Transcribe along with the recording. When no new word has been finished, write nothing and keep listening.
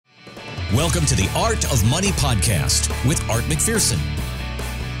Welcome to the Art of Money podcast with Art McPherson.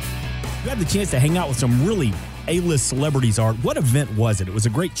 You had the chance to hang out with some really A-list celebrities, Art. What event was it? It was a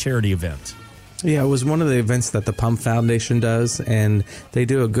great charity event. Yeah, it was one of the events that the Pump Foundation does, and they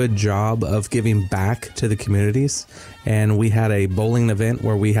do a good job of giving back to the communities. And we had a bowling event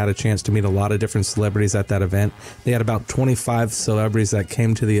where we had a chance to meet a lot of different celebrities at that event. They had about 25 celebrities that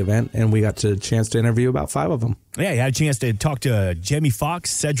came to the event, and we got a chance to interview about 5 of them. Yeah, you had a chance to talk to Jamie Foxx,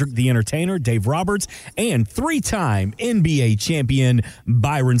 Cedric the Entertainer, Dave Roberts, and 3-time NBA champion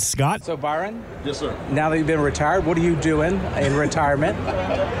Byron Scott. So, Byron? Yes, sir. Now that you've been retired, what are you doing in retirement?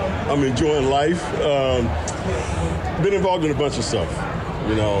 I'm enjoying life. Been involved in a bunch of stuff,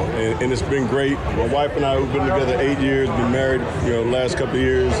 you know, and it's been great. My wife and I, we've been together 8 years, been married, the last couple of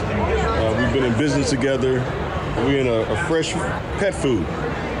years. We've been in business together. We're in a fresh pet food.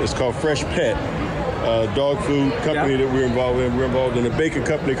 It's called Fresh Pet. Dog food company that we're involved in. We're involved in a baking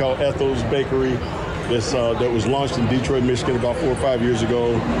company called Ethel's Bakery that was launched in Detroit, Michigan about 4 or 5 years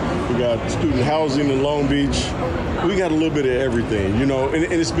ago. We got student housing in Long Beach. We got a little bit of everything, and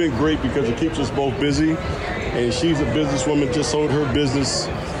it's been great because it keeps us both busy. And she's a businesswoman, just sold her business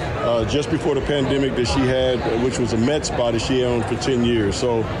just before the pandemic that she had, which was a med spa that she owned for 10 years.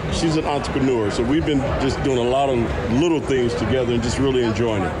 So she's an entrepreneur. So we've been just doing a lot of little things together and just really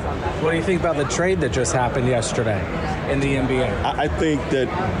enjoying it. What do you think about the trade that just happened yesterday in the NBA? I think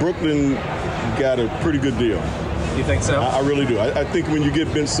that Brooklyn got a pretty good deal. You think so? I really do. I think when you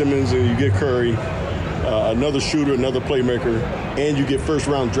get Ben Simmons and you get Curry, another shooter, another playmaker, and you get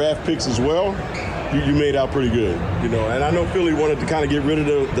first-round draft picks as well, you made out pretty good, And I know Philly wanted to kind of get rid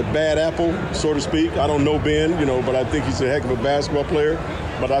of the bad apple, so to speak. I don't know Ben, but I think he's a heck of a basketball player.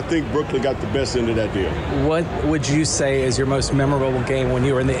 But I think Brooklyn got the best end of that deal. What would you say is your most memorable game when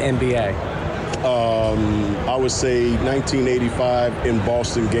you were in the NBA? I would say 1985 in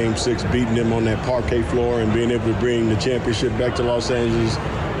Boston, Game 6, beating them on that parquet floor and being able to bring the championship back to Los Angeles.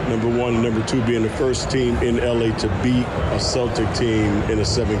 Number 1 and number 2 being the first team in LA to beat a Celtic team in a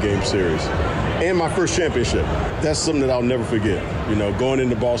 7-game series. And my first championship. That's something that I'll never forget. Going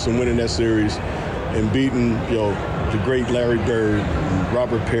into Boston, winning that series and beating, the great Larry Bird,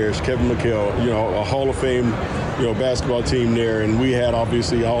 Robert Parrish, Kevin McHale, a Hall of Fame, basketball team there. And we had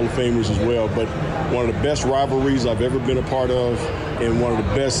obviously Hall of Famers as well. But one of the best rivalries I've ever been a part of and one of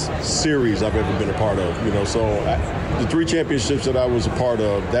the best series I've ever been a part of, So the 3 championships that I was a part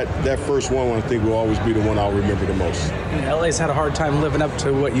of, that first one I think will always be the one I'll remember the most. And LA's had a hard time living up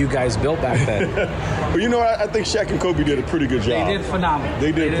to what you guys built back then. Well, I think Shaq and Kobe did a pretty good job. They did phenomenal.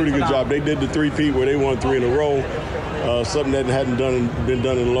 They did a pretty good job. They did the 3-peat where they won 3 in a row. Something that hadn't been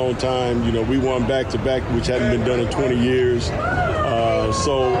done in a long time. We won back-to-back, which hadn't been done in 20 years.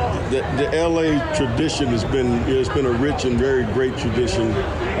 So the LA tradition has been a rich and very great tradition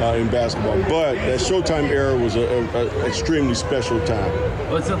in basketball. But that Showtime era was an extremely special time.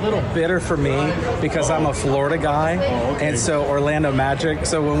 Well, it's a little bitter for me because I'm a Florida guy, and so Orlando Magic.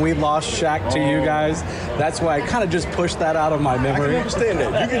 So when we lost Shaq to you guys, that's why I kind of just pushed that out of my memory. I can understand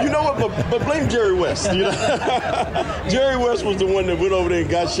that. You know what? But blame Jerry West. Jerry West was the one that went over there and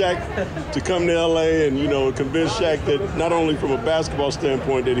got Shaq to come to L.A. and, convinced Shaq that not only from a basketball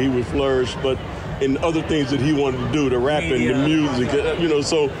standpoint that he would flourish, but in other things that he wanted to do, the rapping, the music,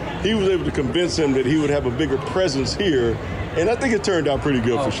 so he was able to convince him that he would have a bigger presence here. And I think it turned out pretty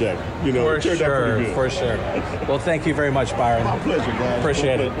good for Shaq. It turned out pretty good. For sure. Well, thank you very much, Byron. My pleasure, guys.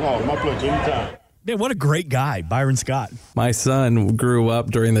 Appreciate it. Oh, my pleasure. Anytime. Man, what a great guy, Byron Scott. My son grew up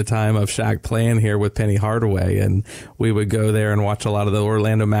during the time of Shaq playing here with Penny Hardaway, and we would go there and watch a lot of the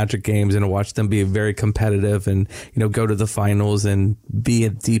Orlando Magic games and watch them be very competitive and, go to the finals and be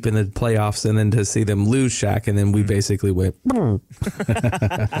deep in the playoffs, and then to see them lose Shaq, and then we basically went.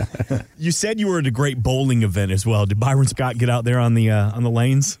 You said you were at a great bowling event as well. Did Byron Scott get out there on the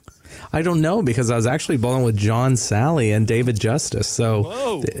lanes? I don't know, because I was actually bowling with John Sally and David Justice.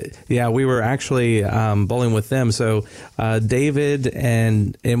 So, yeah, we were actually bowling with them. So David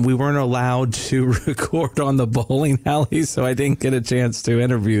and we weren't allowed to record on the bowling alley, so I didn't get a chance to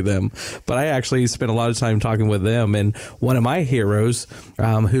interview them. But I actually spent a lot of time talking with them. And one of my heroes,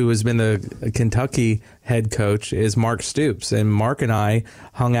 who has been the Kentucky head coach, is Mark Stoops. And Mark and I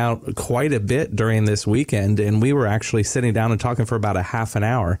hung out quite a bit during this weekend, and we were actually sitting down and talking for about a half an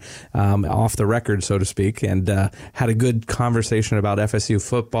hour off the record, so to speak, and had a good conversation about FSU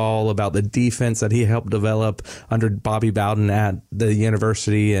football, about the defense that he helped develop under Bobby Bowden at the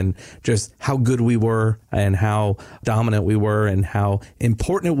university, and just how good we were and how dominant we were and how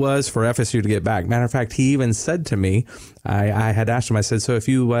important it was for FSU to get back. Matter of fact, he even said to me, I had asked him, I said, so if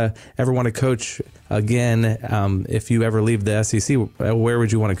you ever want to coach again, if you ever leave the SEC, where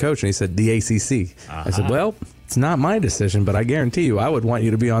would you want to coach? And he said, the ACC. I said, well, it's not my decision, but I guarantee you I would want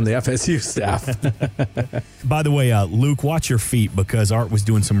you to be on the FSU staff. By the way, Luke, watch your feet because Art was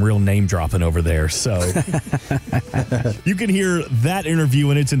doing some real name dropping over there. So you can hear that interview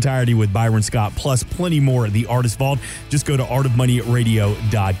in its entirety with Byron Scott, plus plenty more at the Artist Vault. Just go to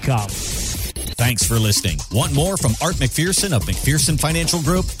artofmoneyradio.com. Thanks for listening. Want more from Art McPherson of McPherson Financial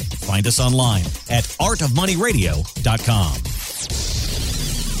Group? Find us online at artofmoneyradio.com.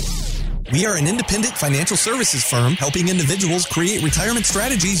 We are an independent financial services firm helping individuals create retirement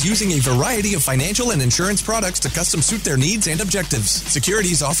strategies using a variety of financial and insurance products to custom suit their needs and objectives.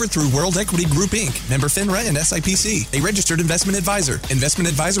 Securities offered through World Equity Group, Inc., member FINRA and SIPC, a registered investment advisor. Investment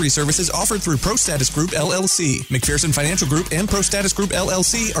advisory services offered through ProStatus Group, LLC. McPherson Financial Group and ProStatus Group,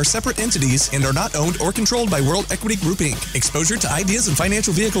 LLC are separate entities and are not owned or controlled by World Equity Group, Inc. Exposure to ideas and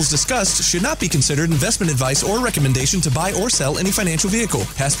financial vehicles discussed should not be considered investment advice or recommendation to buy or sell any financial vehicle.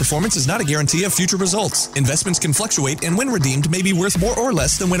 Past performance is not a guarantee of future results. Investments can fluctuate and when redeemed may be worth more or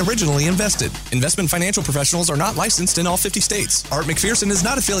less than when originally invested. Investment financial professionals are not licensed in all 50 states. Art McPherson is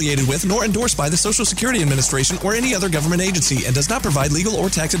not affiliated with nor endorsed by the Social Security Administration or any other government agency and does not provide legal or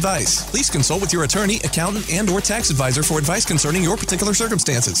tax advice. Please consult with your attorney, accountant, and or tax advisor for advice concerning your particular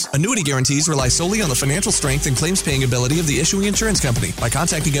circumstances. Annuity guarantees rely solely on the financial strength and claims paying ability of the issuing insurance company. By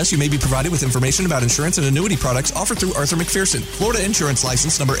contacting us, you may be provided with information about insurance and annuity products offered through Arthur McPherson. Florida Insurance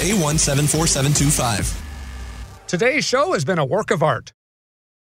License number A174. 725. Today's show has been a work of art.